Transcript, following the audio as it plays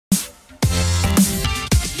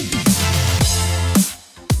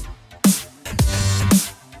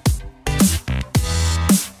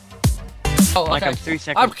Oh, okay. Like I'm 3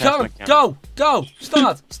 seconds. I'm coming. Go.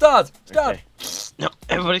 Start. Okay. No,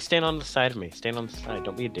 everybody stand on the side of me. Stand on the side.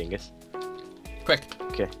 Don't be a dingus. Quick.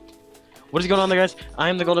 Okay. What is going on there, guys? I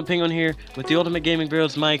am the Golden Penguin here with the Ultimate Gaming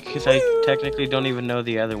Bros Mike, because I technically don't even know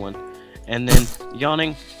the other one. And then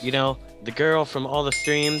Yawning, you know, the girl from all the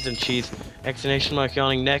streams, and she's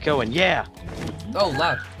 !YawningNeko, and yeah! Oh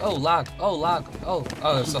lag. Oh,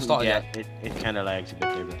 it's not started yeah, yet. it kind of lags a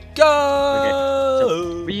bit there, bro. Go! Okay,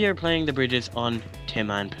 so we are playing the bridges on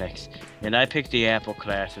Mineplex, and I picked the apple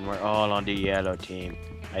class, and we're all on the yellow team.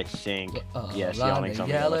 I think. Yes, Yawning's on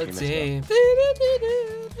the yellow team.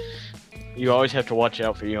 You always have to watch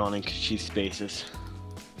out for Yawning, because she spaces.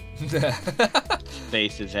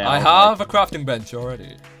 Spaces out. I have a crafting bench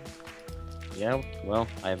already. Yeah, well,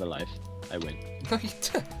 I have a life. I win. No, you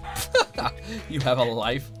don't. You have a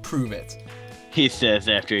life? Prove it. He says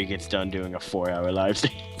after he gets done doing a 4-hour live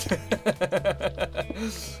stream.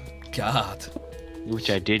 God. Which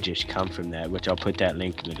I did just come from that, which I'll put that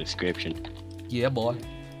link in the description. Yeah, boy.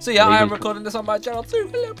 So yeah, I am recording this on my channel too.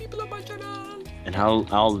 Hello, people on my channel. And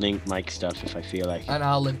I'll link Mike's stuff if I feel like it. And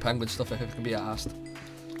I'll link Penguin stuff if it can be asked.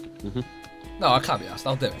 No, I can't be asked.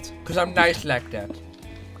 I'll do it. Because I'm nice like that.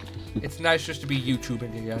 It's nice just to be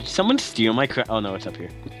YouTubing again. Did someone steal my oh no, it's up here.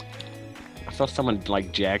 I thought someone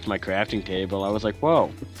like jacked my crafting table. I was like, whoa,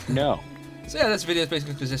 no. So yeah, this video is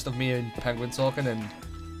basically consists of me and Penguin talking and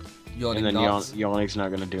Yawning. And then Yawning's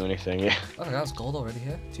not gonna do anything. Yeah. Oh, that's gold already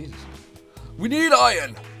here. Jesus. We need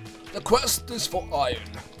iron. The quest is for iron.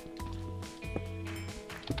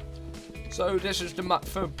 So this is the map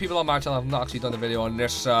for people on my channel. I've not actually done a video on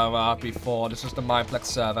this server before. This is the Mineplex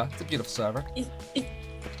server. It's a beautiful server.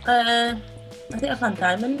 I think I found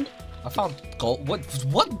diamond. I found gold. What?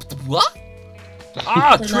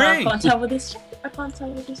 Ah, tree! I can't tell with this.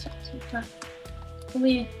 Come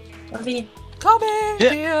here. Come in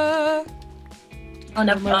here. Oh,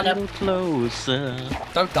 never mind. A little closer.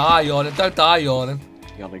 Don't die, Yawning. Don't die, Yawning.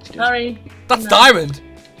 Sorry. That's diamond.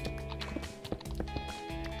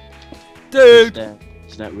 Dude.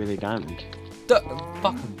 Is that really diamond?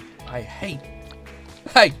 Fucking. I hate.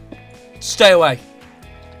 Hey, stay away.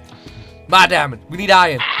 My diamond. We need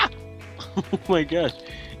iron. Oh my gosh.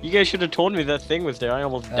 You guys should have told me that thing was there. I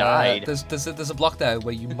almost died. There's a block there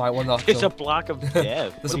where you might want to. There's a block of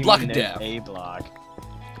death. There's a block of death. A block.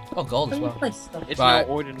 Oh, gold as well. It's not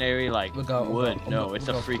ordinary like wood. No, it's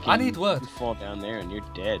a freaking. I need wood. You fall down there and you're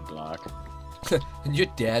dead block. And you're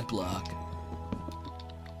dead block.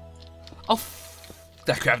 Oh,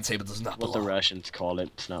 that crafting table does not belong. What the Russians call it.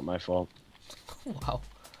 It's not my fault. Wow.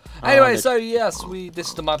 Anyway, so yes, this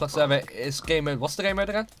is the Mineplex server. It's game mode. What's the game mode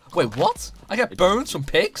again? Wait, what? I get bones from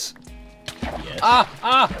pigs? Yes.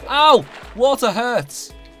 Ow! Water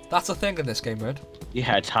hurts. That's a thing in this game mode.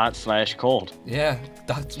 Yeah, it's hot/cold. Yeah,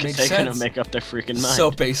 that makes sense. They're gonna make up their freaking mind.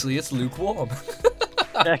 So basically, it's lukewarm.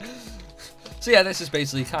 So yeah, this is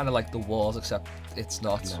basically kind of like the walls, except it's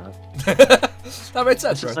not. No. That made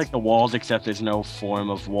sense, right? It's like the walls, except there's no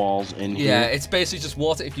form of walls in here. Yeah, it's basically just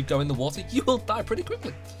water. If you go in the water, you will die pretty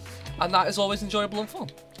quickly. And that is always enjoyable and fun.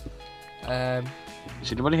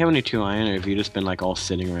 So anybody have any 2 iron, or have you just been like all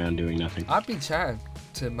sitting around doing nothing? I've been chatting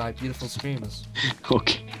to my beautiful streamers.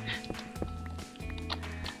 Okay.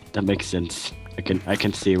 That makes sense. I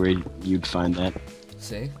can see where you'd find that.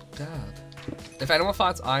 See? God. If anyone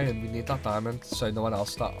finds iron, we need that diamond, so no one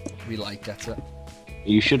else that we like gets it.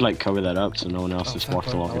 You should like cover that up so no one else just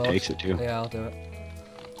walks along and takes it too. Yeah, I'll do it.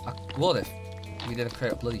 What if we didn't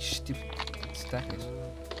create a bloody stupid stackers?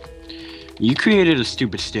 You created a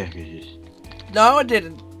stupid stackers. No, I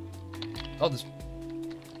didn't. Oh, there's.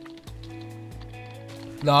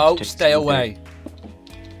 No, stay away.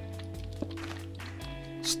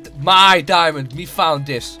 My diamond, me found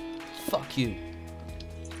this. Fuck you.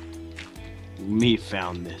 Me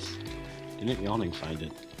found this. Didn't Yawning find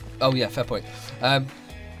it? Oh yeah, fair point.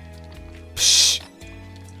 Psh.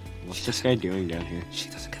 What's this guy doing down here? She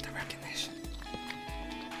doesn't get the recognition.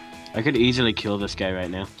 I could easily kill this guy right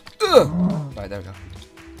now. Ugh. Right, there we go.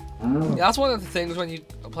 Yeah, that's one of the things when you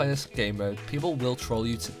play this game mode. People will troll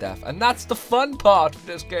you to death, and that's the fun part of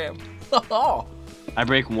this game. I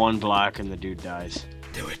break 1 block and the dude dies.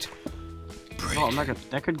 Do it. Oh, I'm not gonna,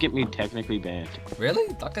 that could get me technically banned.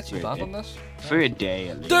 Really? That gets you banned on this? For a day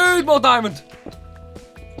at least. Dude, more diamond!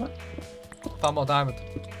 Found more diamond.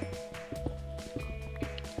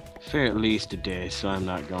 For at least a day, so I'm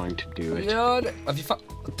not going to do it. Yeah, have you found...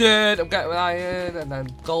 Dude, I'm getting iron, and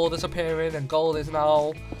then gold is appearing, and gold is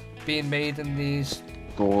now being made in these...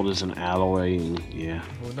 Gold is an alloy, and yeah.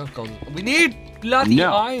 Oh, no gold. We need bloody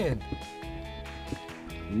iron!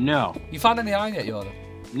 No. You found any iron yet, Yoda?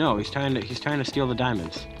 No, he's trying to steal the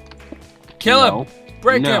diamonds. Kill No. him.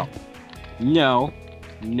 Break No. him. No.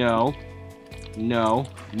 No. No.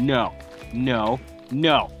 No. No.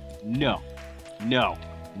 No. No. No.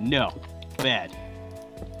 No. Bad.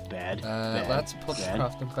 Bad. Bad. Let's put the Bad.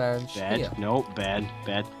 crafting bench Bad. here. No. Bad.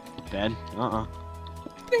 Bad. Bad.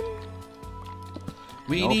 Ding.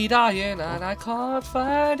 We Nope. need iron and I can't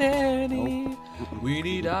find any. We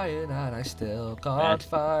need iron and I still can't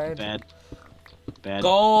find Bad. Bad.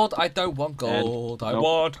 gold. I don't want Bad. gold. I Nope.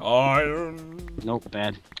 want iron. Nope.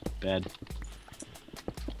 Bad. Bad.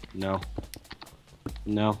 No.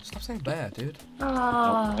 No. Stop saying bad, dude.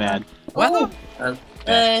 Ah. Bad. Weather?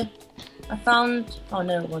 I found. Oh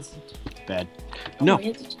no, it wasn't. Bad. No.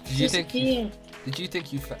 Did you think you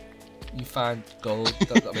find gold?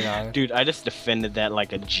 I mean, iron. Dude, I just defended that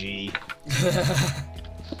like a G.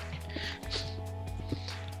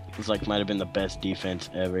 It was like might have been the best defense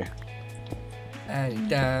ever. And he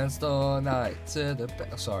danced all night to the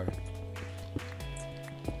sorry.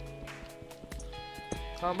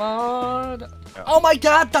 Come on. Oh my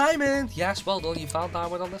god, diamond! Yes, well done. You found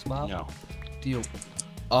diamond on this map. No. Deal.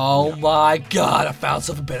 Oh my god, I found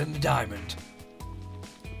something better than diamond.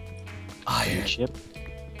 Iron. Chip.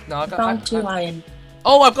 No, I I found 2 iron.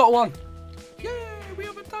 Oh, I've got one. Yay, we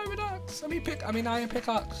have a diamond axe. I mean iron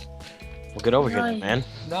pickaxe. Well, get over here, Right. man.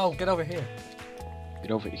 No, get over here.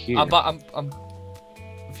 Get over here. I'm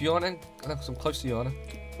if yawning, because I'm close to yawning.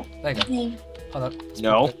 There you go. Okay. Hold on. Let's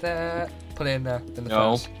No. Put it there. Put it in there. In the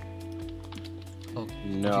No. furnace. Oh, if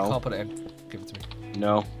you No. can't put it in, give it to me.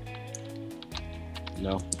 No.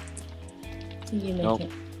 No. You make Nope.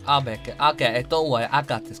 it. I'll make it. I'll get it. Don't worry. I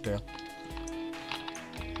got this, girl.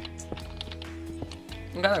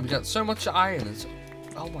 Okay, we got so much iron.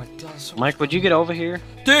 Oh my god. So Mike, much would you get over here?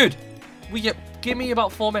 Dude, give me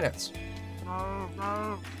about 4 minutes.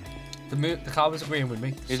 The car was agreeing with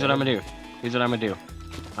me. Here's so- what I'm gonna do. Here's what I'm gonna do.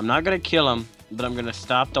 I'm not gonna kill him, but I'm gonna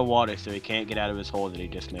stop the water so he can't get out of his hole that he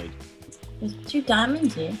just made. There's 2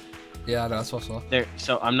 diamonds here. Yeah, no, that's what's up. There.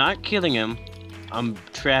 So I'm not killing him. I'm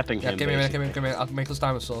trapping Yeah, him. give me a minute, basically. give me a minute. I'll make those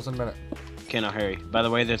diamond swords in a minute. Okay, now hurry. By the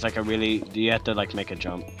way, there's like a really. You have to like make a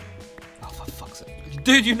jump. Oh, for fuck's sake.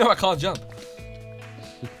 Dude, you know I can't jump.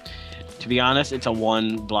 To be honest, it's a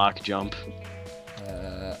 1-block jump.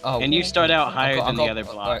 Oh. And you start out I've higher got- than I've the got- other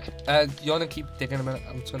block. Alright, you wanna keep digging a minute?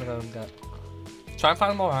 I'm just gonna go and get. Try and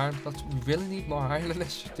find more iron. We really need more iron in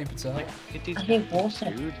this stupid server. Get these I hear water.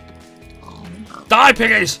 dude. Die,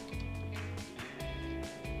 piggies!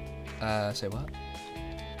 Say what?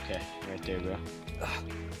 Okay, right there, bro.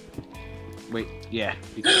 Wait, yeah.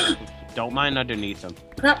 Be careful. Don't mind underneath them,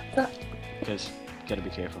 Crap, crap. because gotta be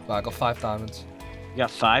careful. Right, I got 5 diamonds. You got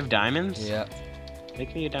 5 diamonds? Yeah,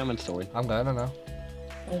 Make me a diamond sword. I'm going now.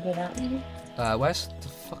 Can you go that way? Where's the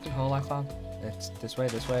fucking hole I found? It's this way,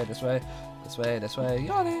 this way, this way, this way, this way.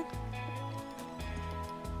 Yawning!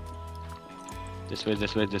 This way,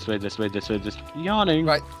 this way, this way, this way, this way, this. Yawning.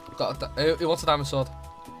 Right, got who wants a diamond sword?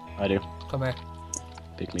 I do. Come here.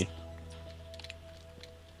 Pick me.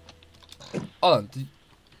 Hold on,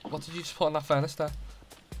 what did you just put on that furnace there?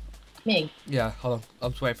 Me. Yeah, hold on.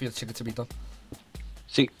 I'm just waiting for your chicken to be done.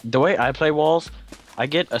 See, the way I play walls, I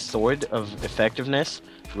get a sword of effectiveness,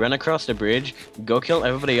 run across the bridge, go kill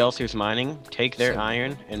everybody else who's mining, take their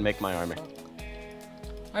iron, and make my armor.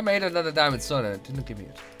 I made another diamond sword and it didn't give me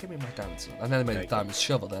it. Give me my diamond sword. And then I made a Okay. diamond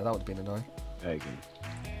shovel there. That would have been annoying. Very good.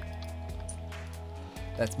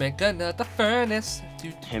 Let's make another furnace.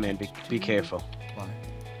 Hey man, be careful. Why?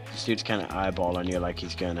 This dude's kind of eyeballing you like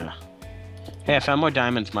he's gonna. Hey, I found more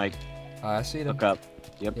diamonds, Mike. I see them. Look up.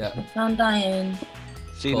 Yep. Yeah. I found iron.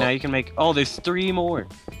 See, Cool. now you can make. Oh, there's 3 more.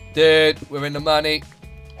 Dude, we're in the money.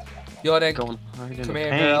 Yawning. Going hard in Come the here,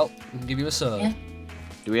 paint. girl. We can give you a sword. Yeah.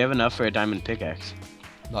 Do we have enough for a diamond pickaxe?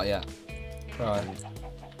 Not yet. Right.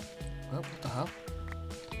 Oh, what the hell?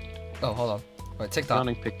 Oh, hold on. Right, take that.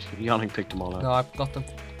 Yawning picked them all out. No, I've got them.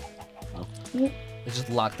 Oh. Yep. It just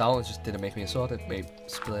lagged out. It just didn't make me a sword. It made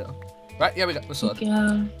split up. Right, yeah, we got the sword.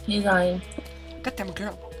 Go. Here's iron. God damn it,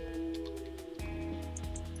 girl.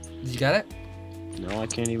 Did you get it? No, I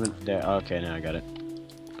can't even. There. Okay, now I got it.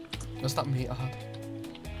 What's that meat I had?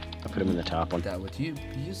 I put him in the top one. That would you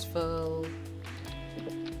be useful.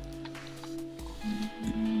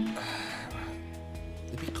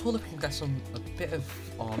 It'd be cool if we can get a bit of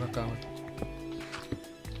armor going.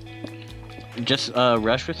 Just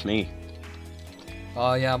rush with me.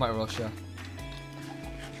 Oh yeah, I might rush, yeah.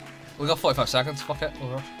 We got 45 seconds, fuck it,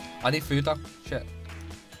 we'll rush. I need food though, shit.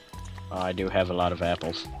 I do have a lot of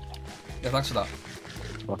apples. Yeah, thanks for that.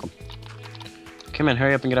 Welcome. Come in,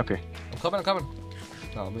 hurry up and get up here. I'm coming.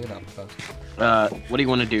 No, I'm moving up first. What do you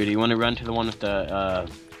want to do? Do you want to run to the one with the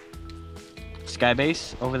sky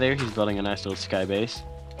base over there. He's building a nice little sky base.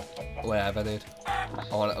 Whatever, dude. I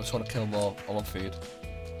just want to kill more. I want food.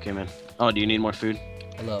 Okay, man. Oh, do you need more food?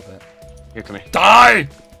 A little bit. Here, come here. Die!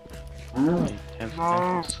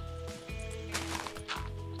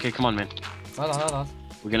 Okay, come on, man. Hold on.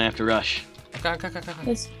 We're gonna have to rush. Okay.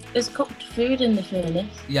 There's cooked food in the furnace.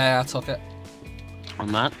 Yeah, I took it.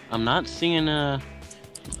 I'm not seeing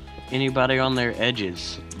anybody on their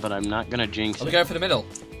edges, but I'm not gonna jinx Are we it. going for the middle?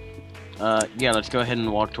 Yeah, let's go ahead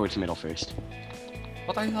and walk towards the middle first.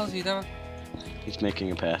 What the hell is he doing? He's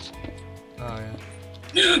making a path. Oh,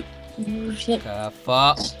 yeah. Oh shit.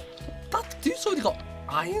 Careful. That dude's already got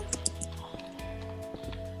iron?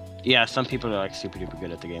 Yeah, some people are like super duper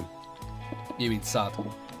good at the game. You mean sad.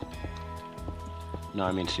 No,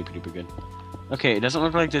 I mean super duper good. Okay, it doesn't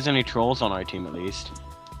look like there's any trolls on our team at least.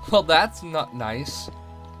 Well, that's not nice.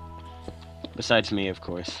 Besides me, of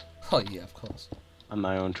course. Oh, yeah, of course. I'm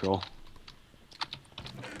my own troll.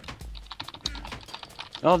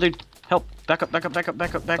 Oh, dude, help! Back up! Go. Back up! God!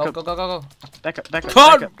 Back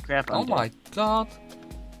up! Crap! Oh my god.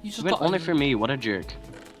 You just Went got only for me. What a jerk.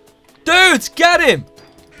 Dudes, get him!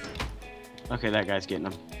 Okay, that guy's getting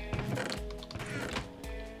him.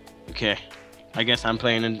 Okay, I guess I'm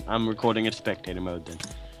recording in spectator mode then.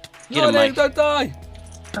 Get him, Mike. Don't die!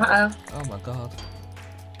 Uh-oh. Oh my god.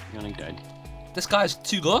 Yawning died. This guy's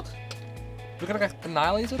too good. We're gonna get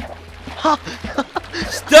annihilated.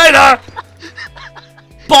 Stay there!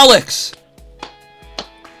 Bollocks!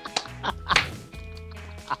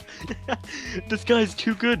 This guy's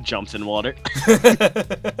too good. Jumps in water.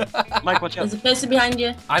 Mike, watch out. There's a person behind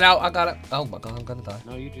you. I know, I got it. Oh my god, I'm gonna die.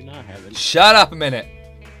 No, you do not have it. Shut up a minute.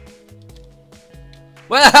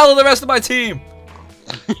 Where the hell are the rest of my team?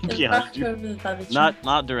 There's Yeah, back dude. over by the tree.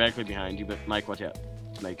 Not directly behind you, but Mike, watch out.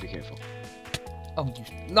 Mike, be careful. Oh, you...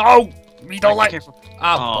 No! You don't Mike, be like... careful.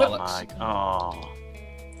 Ah, Oh, bollocks. Mike. Oh.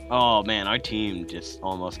 Oh, man, our team just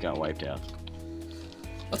almost got wiped out.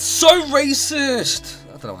 That's so racist!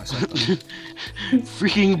 I don't know why I said that.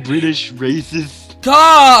 Freaking British racist.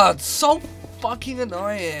 God! So fucking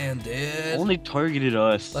annoying, dude. Only targeted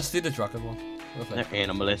us. Let's do the dragon one. They're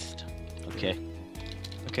animalist. Okay.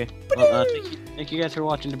 Okay. Well, thank you guys for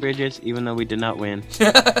watching the bridges, even though we did not win.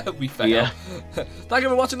 We failed. Yeah. Thank you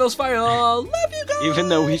for watching those fail. Love you guys! Even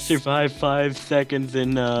though we survived 5 seconds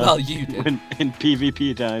in Well, you did. in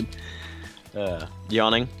PvP time.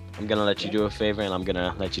 Yawning, I'm gonna let you do a favor, and I'm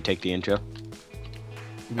gonna let you take the intro.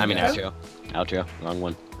 I mean outro. Outro. Wrong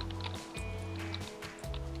one.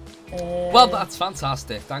 Well, that's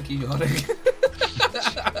fantastic. Thank you, Yawning.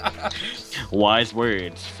 Wise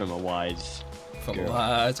words from a wise From girl. a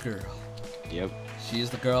wise girl. Yep. She is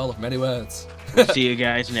the girl of many words. See you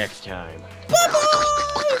guys next time. Bye!